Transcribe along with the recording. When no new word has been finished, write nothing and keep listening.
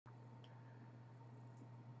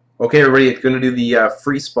Okay, everybody, going to do the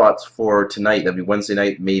free spots for tonight. That'll be Wednesday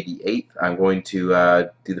night, May the 8th. I'm going to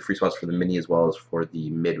do the free spots for the mini as well as for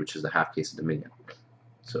the mid, which is the half case of Dominion.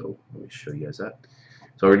 So let me show you guys that.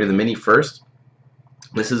 So we're going to do the mini first.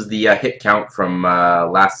 This is the hit count from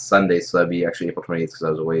last Sunday, so that'd be actually April 28th because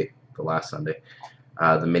I was away the last Sunday.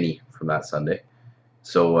 The mini from that Sunday.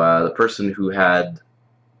 So the person who had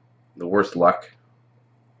the worst luck,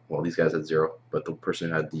 well, these guys had 0, but the person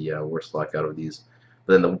who had the worst luck out of these,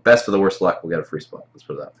 then the best of the worst luck will get a free spot. Let's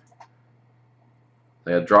put it that way.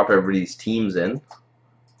 I'm going to drop everybody's teams in.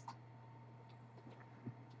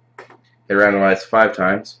 Hit randomize 5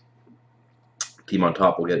 times. Team on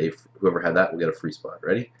top will get a, whoever had that will get a free spot.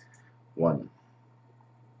 Ready? 1,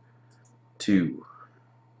 2,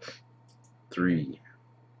 3,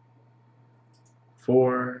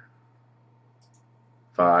 4,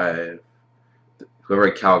 5. Whoever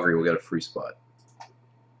had Calgary will get a free spot.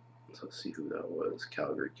 So let's see who that was.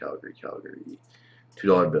 Calgary.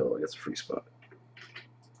 $2 bill gets a free spot.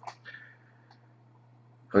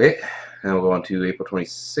 Okay, and we'll go on to April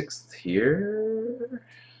 26th here.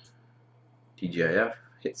 TGIF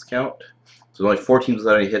hits count. So there's only 4 teams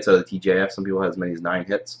without any hits out of the TGIF. Some people have as many as 9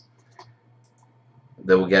 hits.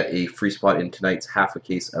 They will get a free spot in tonight's half a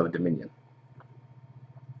case of Dominion.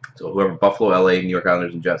 So whoever, Buffalo, LA, New York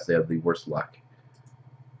Islanders, and Jets, they have the worst luck.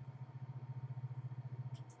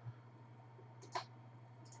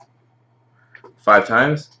 Five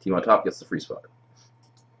times, team on top gets the free spot.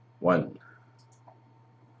 1,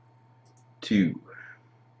 2,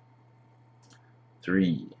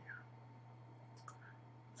 3,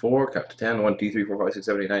 4, count to 10. 1, 2, 3, 4, 5, 6,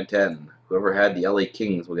 7, 8, 9, 10. Whoever had the LA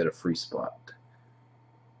Kings will get a free spot.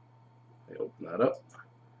 Let me open that up.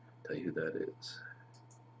 Tell you who that is.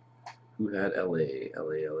 Who had LA?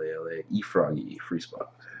 E-Froggy, free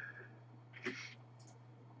spot.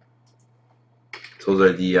 So those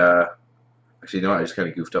are the, actually, you know what? I just kind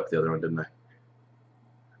of goofed up the other one, didn't I?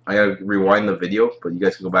 I gotta rewind the video, but you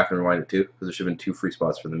guys can go back and rewind it too, because there should have been 2 free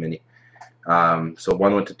spots for the mini. So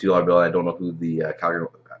one went to $2 bill, and I don't know who the Calgary,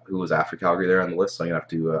 who was after Calgary there on the list, so I'm gonna have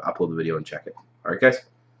to upload the video and check it. All right, guys.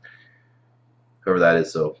 Whoever that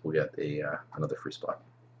is, so we'll get a another free spot.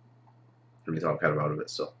 The reason I'm kind of out of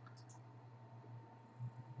it, so.